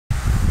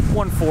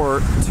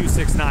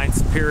14269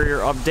 Superior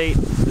update.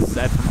 This is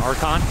Ed from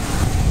Archon,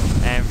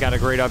 and we've got a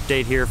great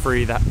update here for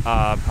you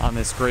on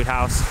this great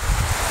house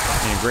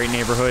in a great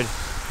neighborhood.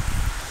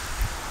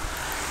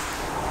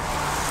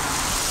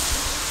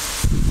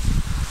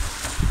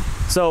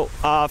 So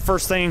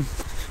first thing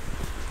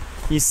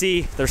you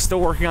see, they're still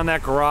working on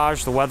that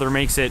garage. The weather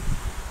makes it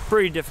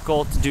pretty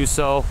difficult to do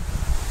so,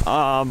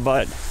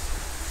 but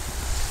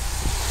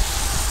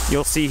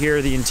you'll see here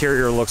the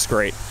interior looks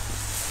great.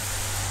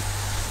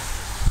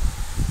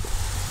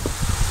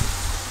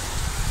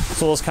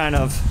 So let's kind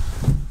of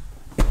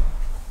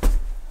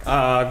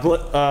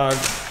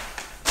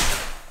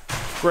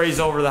graze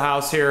over the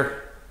house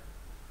here.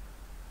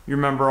 You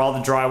remember all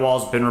the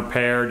drywall's been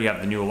repaired. You have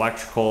the new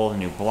electrical,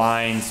 new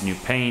blinds, new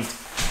paint,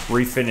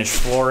 refinished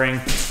flooring.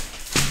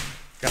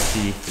 Got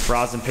the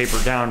rosin paper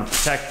down to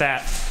protect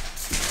that.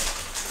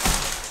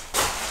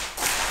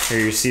 Here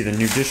you see the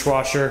new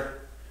dishwasher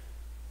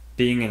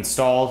being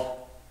installed.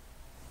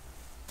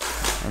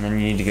 And then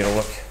you need to get a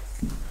look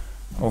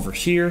over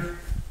here.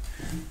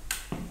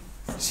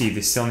 See,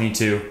 they still need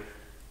to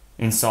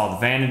install the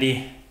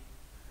vanity,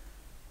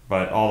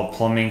 but all the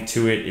plumbing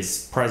to it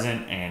is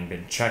present and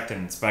been checked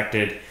and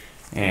inspected,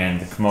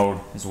 and the commode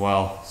as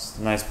well. It's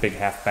a nice big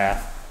half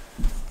bath.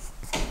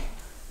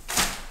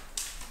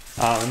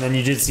 And then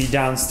you did see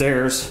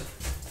downstairs,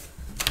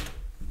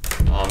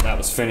 that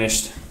was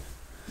finished.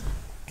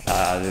 They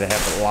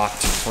have it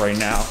locked right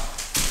now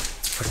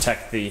to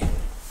protect the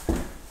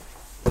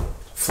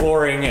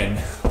flooring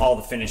and all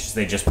the finishes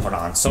they just put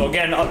on. So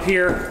again, up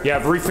here, you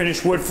have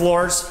refinished wood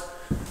floors,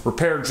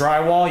 repaired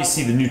drywall. You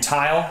see the new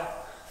tile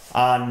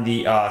on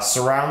the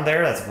surround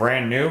there, that's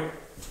brand new.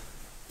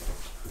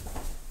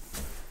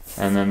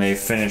 And then they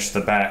finished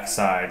the back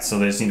side. So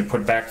they just need to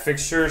put back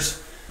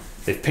fixtures.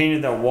 They've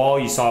painted that wall.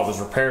 You saw it was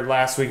repaired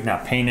last week,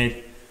 not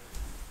painted.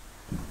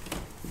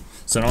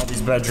 So all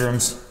these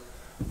bedrooms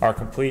are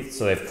complete.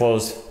 So they've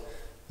closed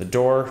the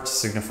door to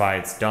signify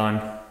it's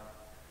done.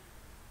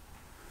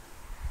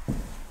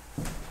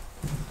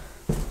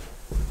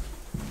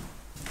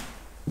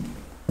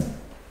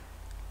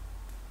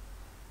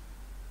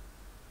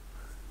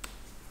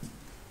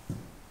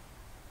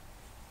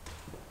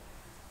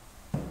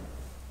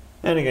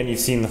 And again, you've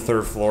seen the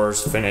third floor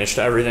is finished.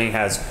 Everything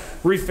has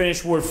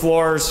refinished wood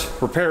floors,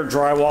 repaired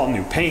drywall,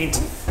 new paint,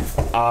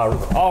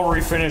 all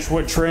refinished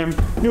wood trim,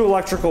 new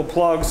electrical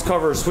plugs,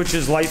 covers,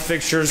 switches, light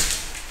fixtures.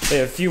 They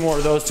have a few more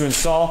of those to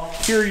install.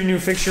 Here are your new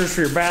fixtures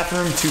for your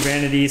bathroom, 2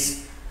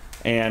 vanities,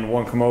 and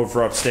 1 commode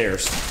for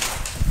upstairs.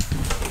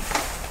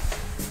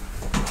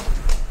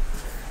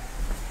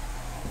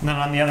 And then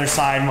on the other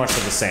side, much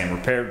of the same.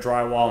 Repaired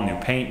drywall, new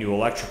paint, new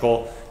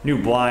electrical,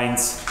 new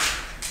blinds,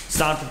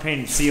 stomped and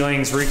painted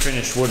ceilings,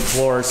 refinished wood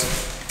floors.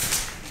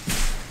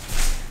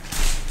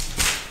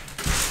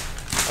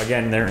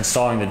 Again, they're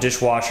installing the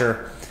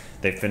dishwasher.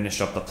 They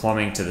finished up the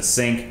plumbing to the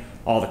sink.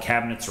 All the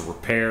cabinets are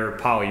repaired,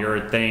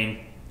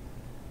 polyurethane.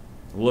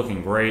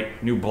 Looking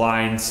great. New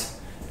blinds,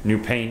 new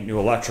paint, new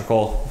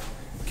electrical.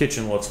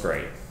 Kitchen looks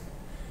great.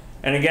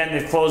 And again,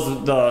 they've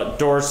closed the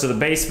doors to the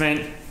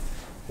basement,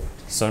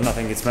 so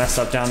nothing gets messed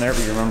up down there.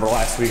 But you remember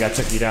last week I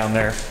took you down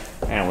there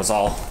and it was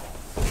all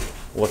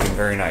looking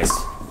very nice.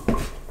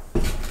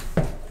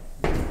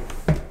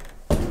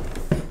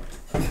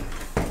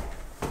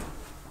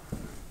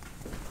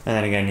 And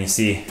then again, you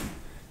see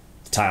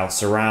the tile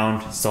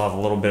surround. Still have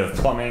a little bit of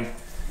plumbing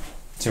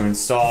to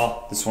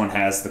install. This one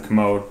has the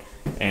commode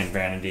and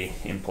vanity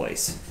in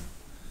place.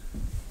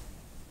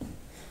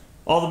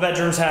 All the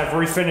bedrooms have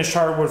refinished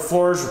hardwood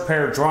floors,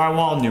 repaired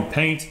drywall, new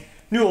paint,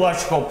 new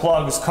electrical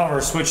plugs,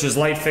 covers, switches,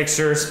 light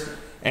fixtures,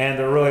 and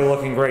they're really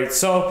looking great.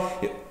 So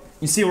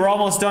you see we're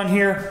almost done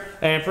here,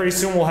 and pretty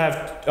soon we'll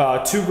have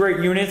 2 great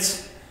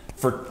units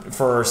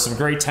for some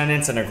great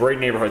tenants and a great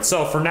neighborhood.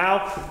 So for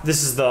now,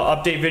 this is the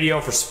update video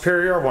for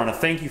Superior. I want to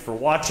thank you for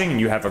watching, and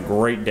you have a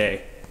great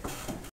day.